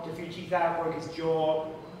 he knocked a few teeth out, broke his jaw,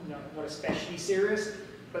 not especially serious.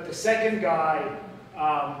 But the second guy,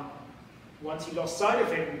 once he lost sight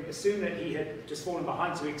of him, assumed that he had just fallen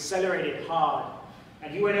behind, so he accelerated hard.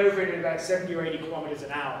 And he went over it at about 70 or 80 kilometers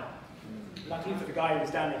an hour. Luckily for the guy who was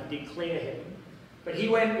down there, he did clear him. But he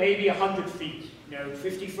went maybe 100 feet,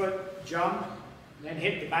 50-foot jump, then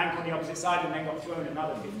hit the bank on the opposite side, and then got thrown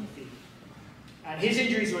another 50 feet. And his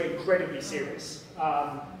injuries were incredibly serious.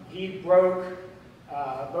 He broke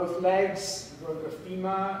both legs, he broke a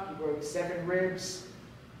femur, he broke 7 ribs,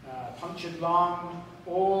 punctured lung.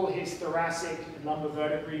 All his thoracic and lumbar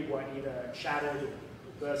vertebrae were either shattered or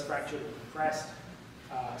burst fractured or compressed.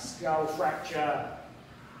 Skull fracture,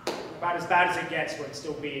 about as bad as it gets when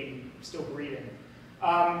still breathing.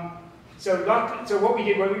 So what we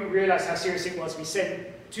did when we realized how serious it was, we sent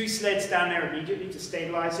 2 sleds down there immediately to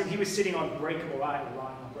stabilize him. He was sitting on breakable ice, lying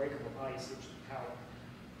on breakable ice, which is how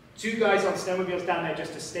 2 guys on snowmobiles down there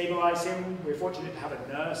just to stabilize him. We were fortunate to have a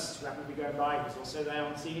nurse who happened to be going by, who was also there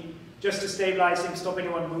on scene, just to stabilize him, stop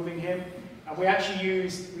anyone moving him. And we actually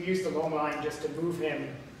used the long line just to move him.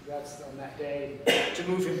 That's on that day, to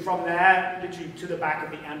move him from there literally to the back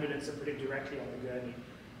of the ambulance and put him directly on the gurney.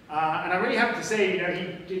 And I'm really happy to say,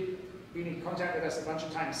 he did been in contact with us a bunch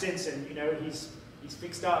of times since, and he's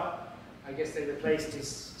fixed up. I guess they replaced his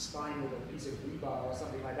spine with a piece of rebar or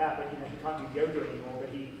something like that, but he can't do yoga anymore, but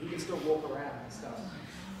he can still walk around and stuff.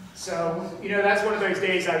 So, that's one of those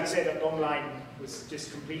days I would say that long line was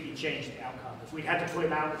just completely changed the outcome. If we'd had to pull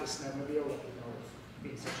him out with a snowmobile, it would have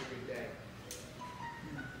been such a good day.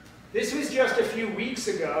 This was just a few weeks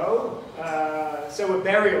ago, so a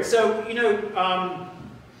burial. So,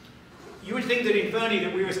 you would think that in Fernie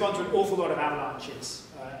that we respond to an awful lot of avalanches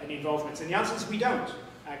and involvements, and the answer is we don't,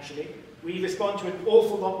 actually. We respond to an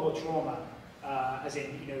awful lot more trauma, as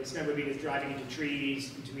in, snowmobilers driving into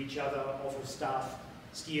trees, into each other, awful stuff,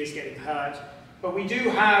 skiers getting hurt. But we do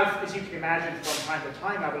have, as you can imagine, from time to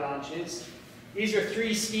time avalanches. These are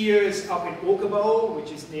 3 skiers up in Orca Bowl,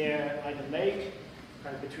 which is near Island Lake,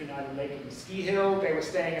 kind of between Island Lake and the ski hill. They were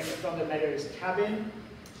staying at the Thunder Meadows cabin,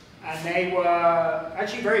 and they were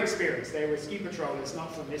actually very experienced. They were ski patrollers,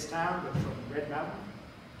 not from this town, but from Red Mountain.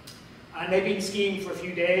 And they'd been skiing for a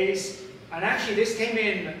few days, and actually this came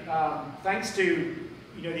in thanks to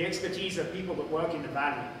the expertise of people that work in the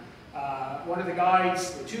valley. One of the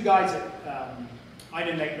guides, the 2 guides at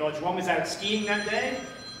Island Lake Lodge, one was out skiing that day,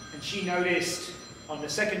 and she noticed on the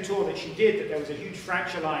second tour that she did that there was a huge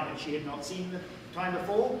fracture line that she had not seen the time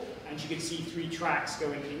before, and she could see 3 tracks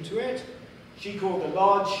going into it. She called the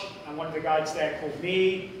lodge, and one of the guides there called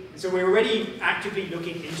me. And so we were already actively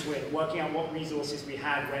looking into it, working out what resources we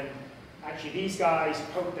had when actually these guys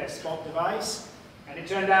poked their spot device. And it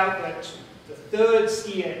turned out that the 3rd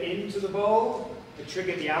skier into the bowl had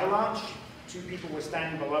triggered the avalanche. 2 people were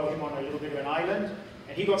standing below him on a little bit of an island,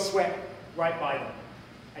 and he got swept right by them.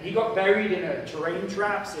 And he got buried in a terrain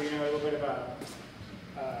trap, so a little bit of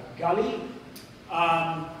a gully.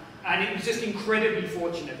 And it was just incredibly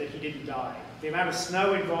fortunate that he didn't die. The amount of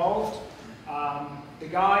snow involved, the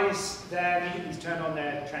guys there immediately turned on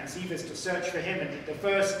their transceivers to search for him, and the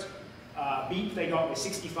first beep they got was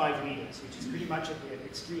 65 meters, which is pretty much at the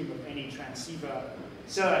extreme of any transceiver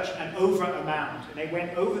search, and over a mound. And they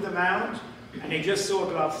went over the mound, and they just saw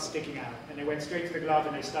a glove sticking out, and they went straight to the glove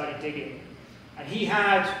and they started digging. And he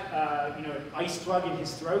had, an ice plug in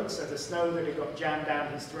his throat, so the snow that had got jammed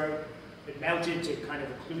down his throat had melted to kind of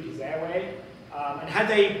occlude his airway. And had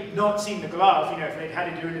they not seen the glove, if they'd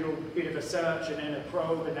had to do a little bit of a search and then a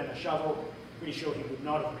probe and then a shovel, pretty sure he would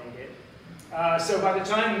not have made it. So by the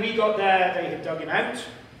time we got there, they had dug him out.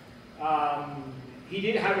 He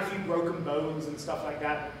did have a few broken bones and stuff like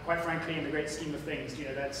that. Quite frankly, in the great scheme of things,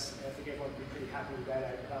 that's, I think everyone would be pretty happy with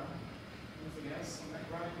that outcome. Anything else on that,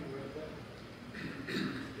 Brian?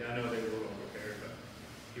 Yeah, I know they were well prepared, but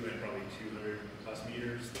he went probably 200 plus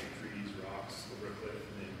meters, through trees, rocks, over a cliff,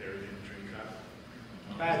 and then buried in a train trap.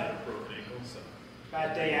 Had a broken ankle, so.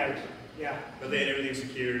 Bad day out, yeah. But they had everything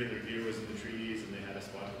secured, and their gear was in the trees, and they had a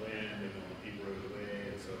spot to land, and all the people were away,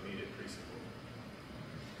 and so it made it pretty simple.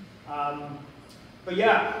 But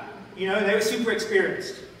yeah, they were super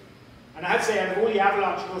experienced. And I have to say, out of all the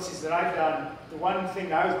avalanche courses that I've done, the one thing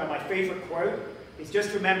that was my favorite quote is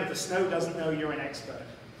just remember the snow doesn't know you're an expert.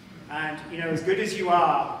 And as good as you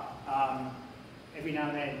are, every now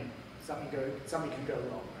and then something can go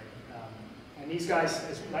wrong. Right? And these guys,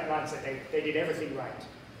 as like Ryan said, they did everything right,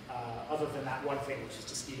 other than that one thing, which is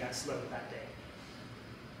to ski that slow that day.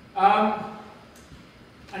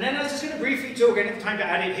 And then I was just going to briefly talk, I didn't have time to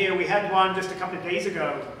add it here, we had one just a couple of days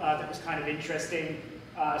ago that was kind of interesting.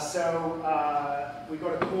 We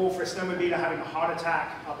got a call for a snowmobiler having a heart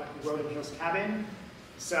attack up at the Rolling Hills cabin.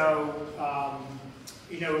 So,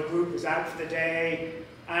 a group was out for the day,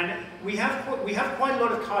 and we have quite a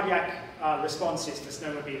lot of cardiac responses for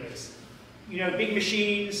snowmobilers. Big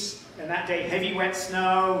machines, and that day heavy wet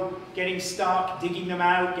snow, getting stuck, digging them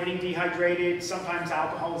out, getting dehydrated, sometimes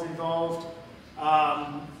alcohol's involved.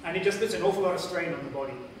 And it just puts an awful lot of strain on the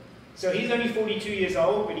body. So he's only 42 years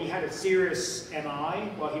old, but he had a serious MI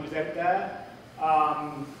while he was out there.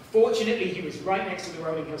 Fortunately, he was right next to the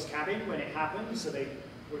Rolling Hills cabin when it happened, so they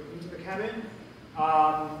went into the cabin.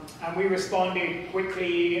 And we responded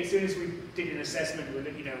quickly. As soon as we did an assessment, we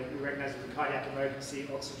recognized it was a cardiac emergency,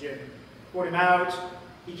 oxygen, brought him out.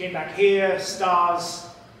 He came back here, STARS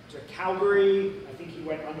to Calgary. I think he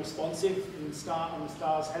went unresponsive on the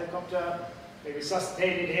STARS helicopter. They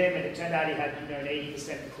resuscitated him, and it turned out he had an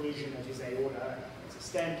 80% occlusion of his aorta. It's a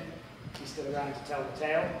stent. He's still around to tell the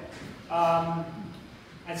tale.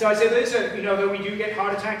 And so I said, though we do get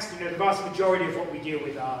heart attacks, the vast majority of what we deal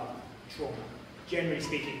with are trauma. Generally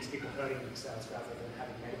speaking, it's people hurting themselves rather than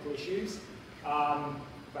having medical issues.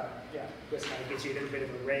 But yeah, this kind of gives you a little bit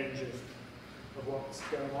of a range of what's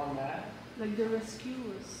going on there. Like the rescue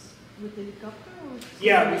was with the helicopter? Or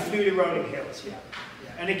yeah, we flew to Rolling Hills, yeah.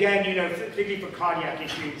 And again, particularly for cardiac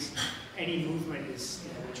issues, any movement is,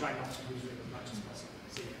 we try not to lose it as much as possible.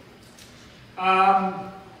 So,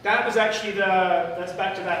 that was actually that's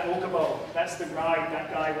back to that Orca Bowl. That's the ride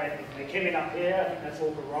that guy went. They came in up here, I think that's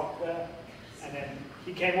Orca Rock there. And then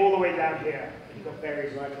he came all the way down here, and he got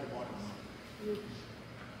buried right at the bottom.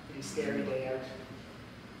 Pretty scary day out.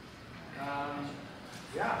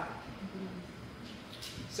 Yeah.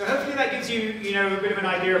 So hopefully that gives you, a bit of an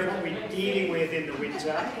idea of what we're dealing with in the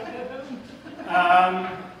winter.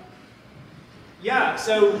 Yeah,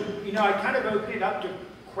 so, I kind of open it up to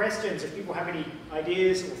questions. If people have any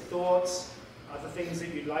ideas or thoughts, other things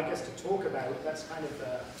that you'd like us to talk about, that's kind of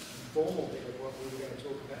the formal bit of what we were going to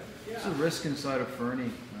talk about. Yeah. What's the risk inside of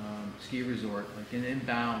Fernie ski resort? Like in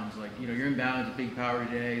inbounds, you're inbound, it's a big power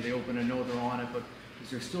day, they open a note, they're on it, but is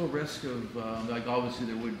there still a risk of, obviously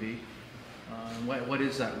there would be, what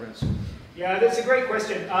is that risk? Yeah, that's a great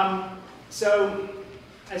question. So,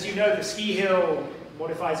 as you know, the ski hill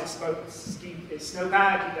modifies its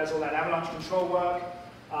snowpack, it does all that avalanche control work.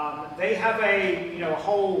 They have a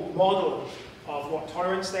whole model of what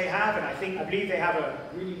tolerance they have, and I believe they have a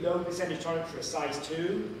really low percentage tolerance for a size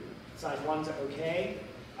 2. Size 1s are okay.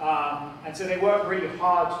 And so they work really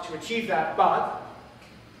hard to achieve that, but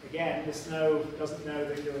again, the snow doesn't know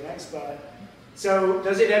that you're an expert. So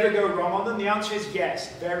does it ever go wrong on them? The answer is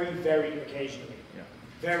yes, very, very occasionally. Yeah.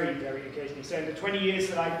 Very, very occasionally. So in the 20 years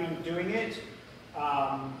that I've been doing it,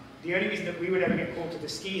 the only reason that we would ever get called to the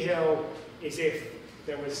ski hill is if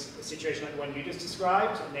there was a situation like the one you just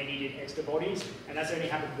described, and they needed extra bodies, and that's only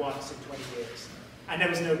happened once in 20 years. And there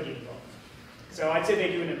was nobody involved. So I'd say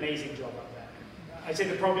they do an amazing job up there. I'd say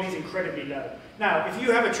the problem is incredibly low. Now, if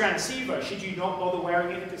you have a transceiver, should you not bother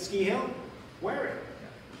wearing it at the ski hill? Wear it.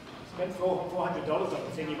 Spend $400 on the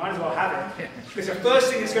thing, you might as well have it. Because the first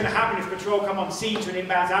thing that's going to happen if patrol come on scene to an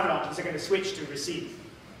inbound avalanche is they're going to switch to receive.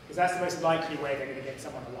 Because that's the most likely way they're going to get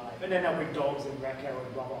someone alive. And then they'll bring dogs and Reco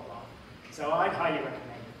and blah, blah, blah. So I'd highly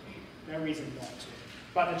recommend it. No reason not to.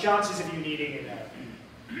 But the chances of you needing it are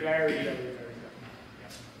very, very, very low.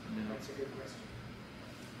 Yeah. That's a good question.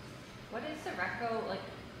 What is the Reco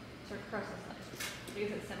sort of process like?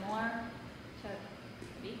 Is it similar to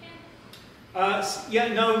Beacon?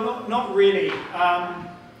 Yeah, no, not really.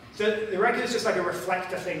 So the Reco is just like a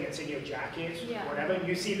reflector thing that's in your jacket, or whatever. And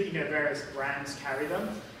you see that various brands carry them.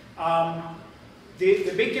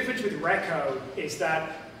 The big difference with Reco is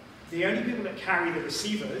that the only people that carry the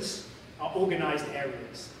receivers are organized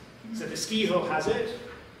areas. So the ski hill has it,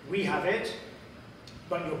 we have it,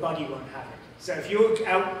 but your buddy won't have it. So if you're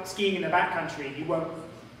out skiing in the backcountry, you won't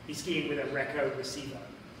be skiing with a Reco receiver.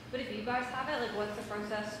 But if you guys have it, what's the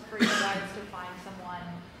process for you guys to find someone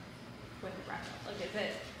with a Reco? Is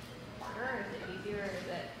it harder? Is it easier? Is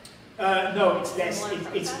it? No,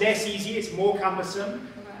 it's less easy. It's more cumbersome.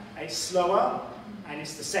 Okay. It's slower, and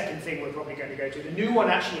it's the second thing we're probably going to go to. The new one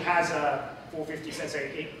actually has a 450 sensor.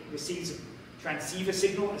 It receives a transceiver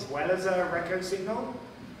signal as well as a Reco signal,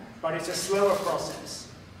 but it's a slower process.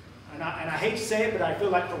 And I hate to say it, but I feel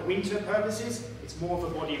like for winter purposes, it's more of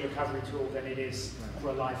a body recovery tool than it is for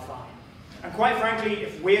a live find. And quite frankly,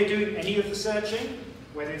 if we're doing any of the searching,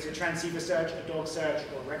 whether it's a transceiver search, a dog search,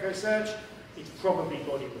 or a Reco search, it's probably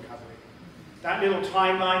body recovery. That little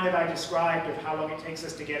timeline that I described of how long it takes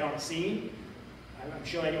us to get on scene, I'm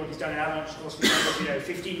sure anyone who's done an avalanche course remembers,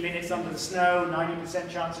 15 minutes under the snow, 90%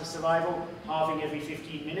 chance of survival, halving every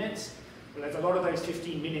 15 minutes. Well, there's a lot of those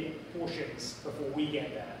 15-minute portions before we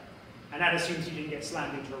get there. And that assumes you didn't get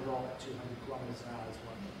slammed into a rock at 200 kilometers an hour as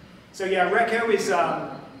well. So yeah, Reco is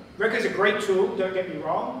a great tool, don't get me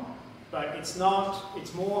wrong, but it's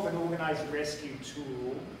more of an organized rescue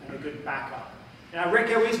tool and a good backup. Now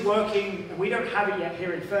Reco is working, and we don't have it yet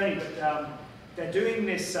here in Fernie, but they're doing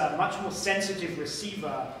this much more sensitive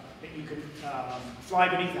receiver that you can fly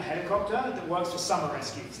beneath a helicopter that works for summer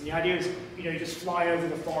rescues. And the idea is, you just fly over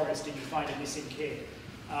the forest and you find a missing kid.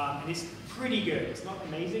 And it's pretty good. It's not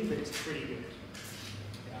amazing, but it's pretty good.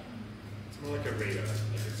 Yeah. It's more like a radar.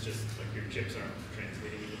 Like it's just like your chips aren't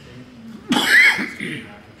transmitting anything. It's doing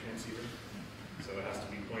half the transceiver. So it has to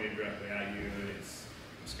be pointed directly at you, and it's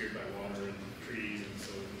obscured by water and trees, and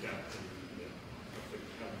so the depth and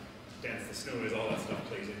how dense the snow is, all that stuff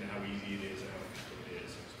plays into how easy it is and how effective it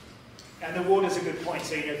is. And the water's a good point.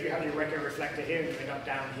 So if you have your record reflector here and you end up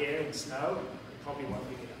down here in snow, you probably won't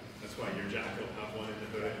pick it up. That's why your jacket will have one in the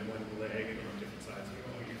hood and one in the leg, and they're on different sides of your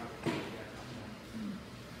body.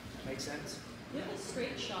 That makes sense? With a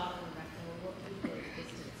straight shot on the rectal, what would the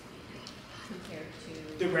distance be compared to?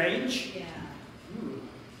 The range? Yeah. Ooh.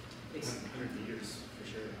 It's 100 meters for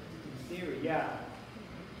sure. in theory, yeah.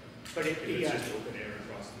 But If it's just open air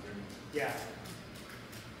across the room. yeah.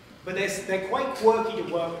 But they're quite quirky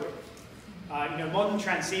to work with. Modern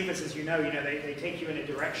transceivers, as you know, they take you in a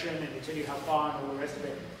direction and they tell you how far and all the rest of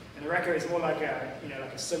it. And the record is more like a,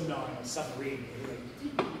 like a sonar on a submarine,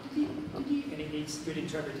 and it needs good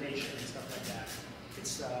interpretation and stuff like that.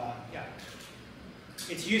 It's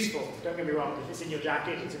it's useful. Don't get me wrong. If it's in your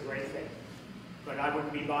jacket, it's a great thing. But I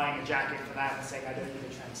wouldn't be buying a jacket for that and saying I don't need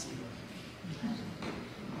a transceiver.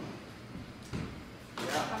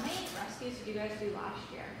 Yeah. How many rescues did you guys do last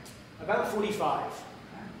year? About 45.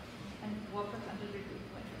 And what percentage are you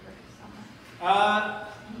winter versus summer?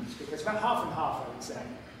 It's about half and half, I would say.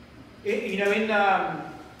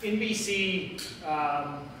 In BC,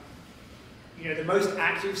 the most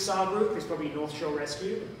active SAR group is probably North Shore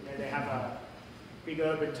Rescue. They have a big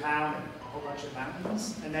urban town and a whole bunch of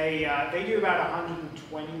mountains, and they do about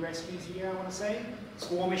 120 rescues a year, I want to say.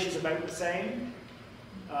 Squamish is about the same.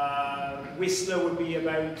 Whistler would be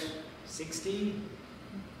about 60.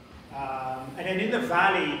 And then in the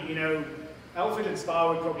valley, Elford and Spa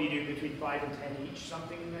would probably do between 5 and 10 each,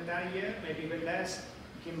 something like that a year, maybe a bit less.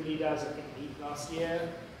 Kimberley does, I think, 8 last year.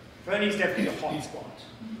 Fernie's definitely the hot spot.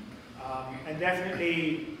 And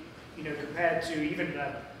definitely, compared to even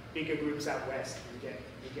the bigger groups out west, we get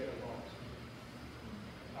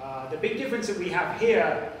a lot. The big difference that we have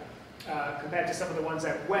here, compared to some of the ones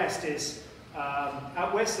out west, is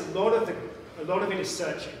out west a lot of it is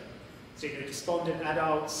searching. So despondent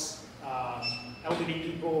adults, elderly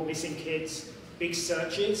people, missing kids, big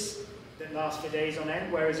searches that last for days on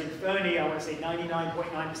end. Whereas in Fernie, I want to say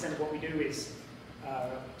 99.9% of what we do is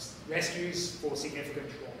rescues for significant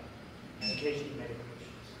trauma and occasionally medical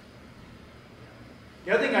issues.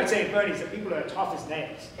 The other thing I'd say in Fernie is that people are tough as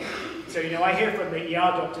nails. So I hear from the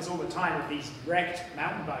ER doctors all the time of these wrecked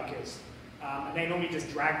mountain bikers, and they normally just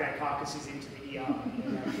drag their carcasses into the ER.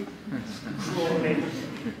 Crawl in.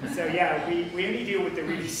 So yeah, we only deal with the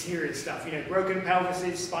really serious stuff. Broken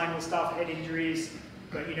pelvises, spinal stuff, head injuries,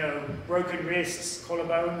 but broken wrists,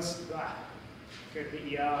 collarbones. Go to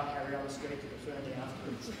the ER, carry on straight to the Fernie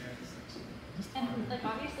afterwards. And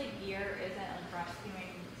obviously gear isn't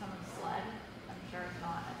rescuing someone's sled. I'm sure it's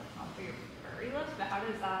not at the top of your prairie list, but how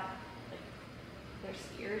does that, their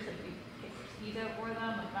skiers, you take your skis out for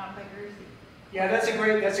them, mountain bikers? Yeah, that's a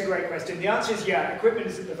great question. The answer is yeah, equipment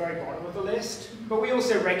is at the very bottom of the list, but we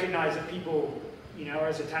also recognize that people, are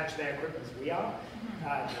as attached to their equipment as we are,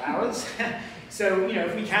 to ours. So,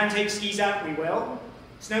 if we can take skis out, we will.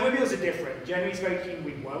 Snowmobiles are different. Generally speaking,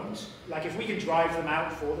 we won't. If we can drive them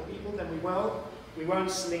out for the people, then we will. We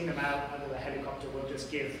won't sling them out under the helicopter. We'll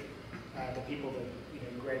just give the people that,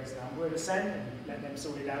 Greg's number to send and let them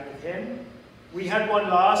sort it out with him. We had one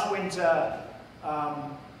last winter.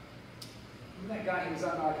 That guy who was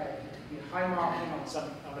on a high mountain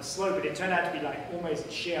on a slope, but it turned out to be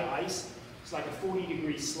almost sheer ice. It's like a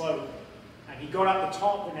 40-degree slope. And he got up the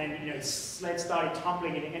top, and then his sled started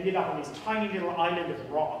tumbling, and it ended up on this tiny little island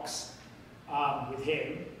of rocks with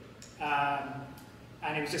him.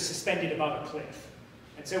 And it was just suspended above a cliff.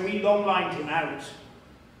 And so we long-lined him out,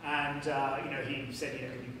 and he said, can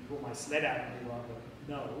you pull my sled out? And we were like,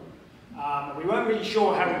 no. We weren't really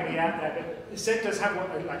sure how we were going to get out there, but the set does have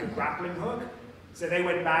a grappling hook. So they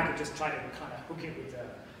went back and just tried to kind of hook it with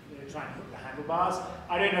trying to hook the handlebars.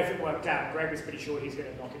 I don't know if it worked out. Greg was pretty sure he's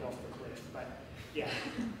going to knock it off the cliff, but yeah.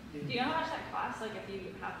 Do you know how much that costs? If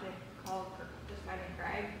you have to call just guy named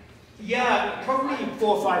Greg? Yeah, probably $400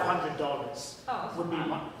 or $500 would be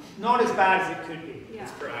not as bad as it could be. Yeah.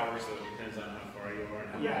 It's per hour, so it depends on how far you are and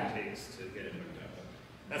how long it takes to get it hooked up.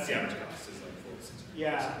 That's the average cost, is $400 to $600.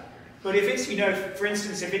 Yeah. But if it's, for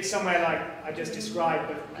instance, if it's somewhere like I just described,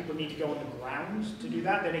 but people need to go on the ground to do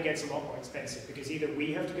that, then it gets a lot more expensive because either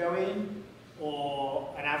we have to go in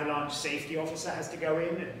or an avalanche safety officer has to go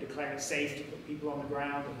in and declare it safe to put people on the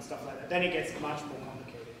ground and stuff like that. Then it gets much more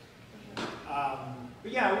complicated.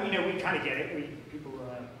 But yeah, you know, we kind of get it. People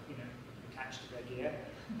are, you know, attached to their gear.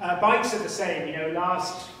 Bikes are the same. You know,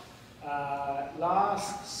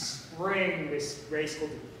 last spring, this race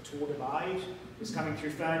called the Tour Divide was coming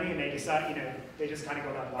through Fernie, and they decided, you know, they just kind of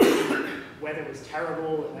got unlucky. Weather was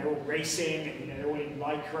terrible, and they were all racing, and you know, they're all in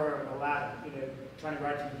lycra and all that, you know, trying to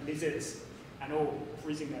ride through blizzards, and all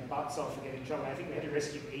freezing their butts off and getting in trouble. I think we had to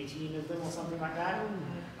rescue 18 of them or something like that.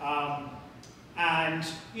 And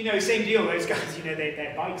you know, same deal. Those guys, you know,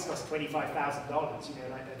 their bikes cost $25,000. You know,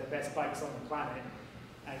 like they're the best bikes on the planet.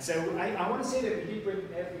 And so I want to say that we did bring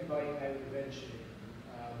every bike out eventually.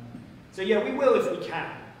 So yeah, we will if we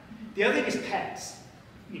can. The other thing is pets.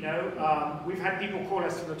 You know, we've had people call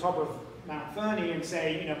us from the top of Mount Fernie and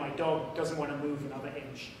say, you know, my dog doesn't want to move another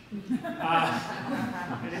inch.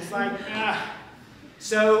 And it's like,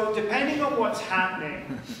 So depending on what's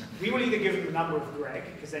happening, we will either give him the number of Greg,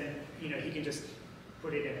 because then, you know, he can just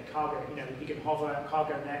put it in a cargo, you know, he can hover a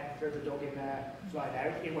cargo net, throw the dog in there, fly it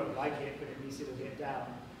out. It won't like it, but at least it'll get down.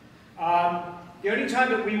 The only time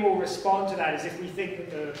that we will respond to that is if we think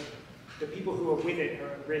that the people who are with it are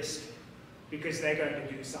at risk because they're going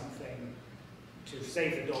to do something to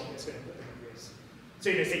save the dog that's going to put them at risk. So,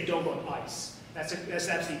 you know, say dog on ice. That's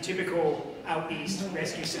absolutely typical out east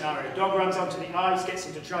rescue scenario. Dog runs onto the ice, gets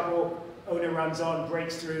into trouble, owner runs on,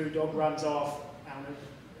 breaks through, dog runs off, and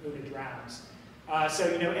owner drowns. So,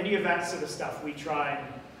 you know, any of that sort of stuff, we try and,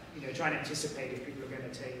 you know, try and anticipate if people are going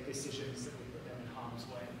to take decisions that will put them in harm's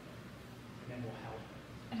way, and then we'll help.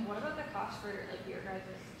 And what about the cost for like your guys'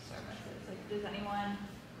 services? Like, does anyone,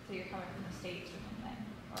 so you're coming from the States or something,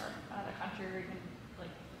 or another country, or even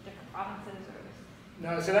like different provinces, or?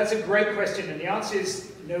 No, so that's a great question, and the answer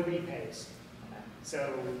is nobody pays. Okay.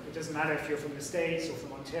 So it doesn't matter if you're from the States or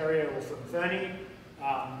from Ontario or from Fernie,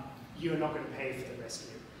 you're not going to pay for the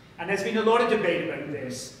rescue. And there's been a lot of debate about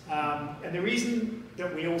this, and the reason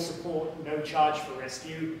that we all support no charge for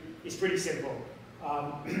rescue is pretty simple.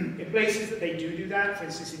 In places that they do that, for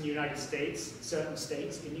instance in the United States, certain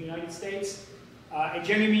states in the United States, it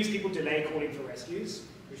generally means people delay calling for rescues,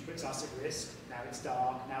 which puts us at risk. Now it's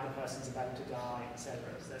dark, now the person's about to die, etc.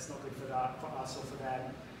 So that's not good for us or for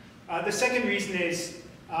them. The second reason is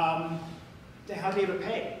they hardly ever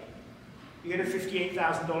pay. You get a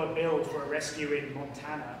 $58,000 bill for a rescue in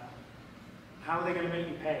Montana. How are they going to make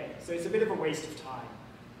you pay? So it's a bit of a waste of time.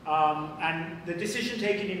 And the decision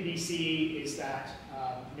taken in BC is that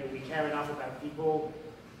you know, we care enough about people.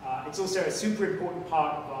 It's also a super important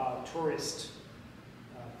part of our tourist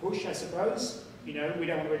push, I suppose. You know, we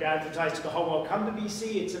don't want to advertise to the whole world, come to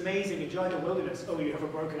BC, it's amazing, enjoy the wilderness. Oh, you have a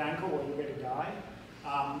broken ankle, well, you're going to die.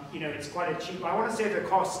 You know, it's quite a cheap, I want to say the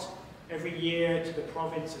cost every year to the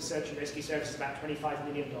province of search and rescue service is about $25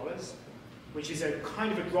 million, which is a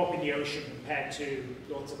kind of a drop in the ocean compared to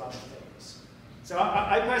lots of other things. So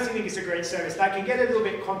I personally think it's a great service. That can get a little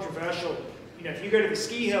bit controversial. You know, if you go to the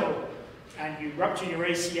ski hill and you rupture your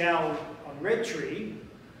ACL on Red Tree,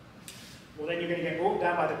 well, then you're going to get walked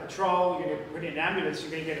down by the patrol, you're going to put in an ambulance, you're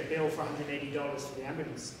going to get a bill for $180 for the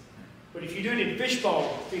ambulance. But if you do it in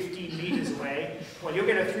Fishbowl, 15 meters away, well, you'll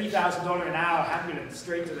get a $3,000 an hour ambulance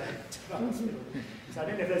straight to the hospital. So I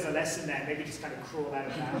don't know if there's a lesson there, maybe just kind of crawl out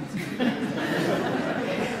of bounds.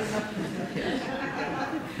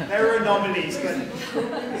 There are anomalies,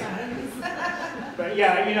 but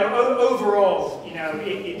yeah, you know, overall, you know,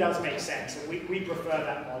 it does make sense, and we prefer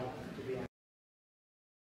that model.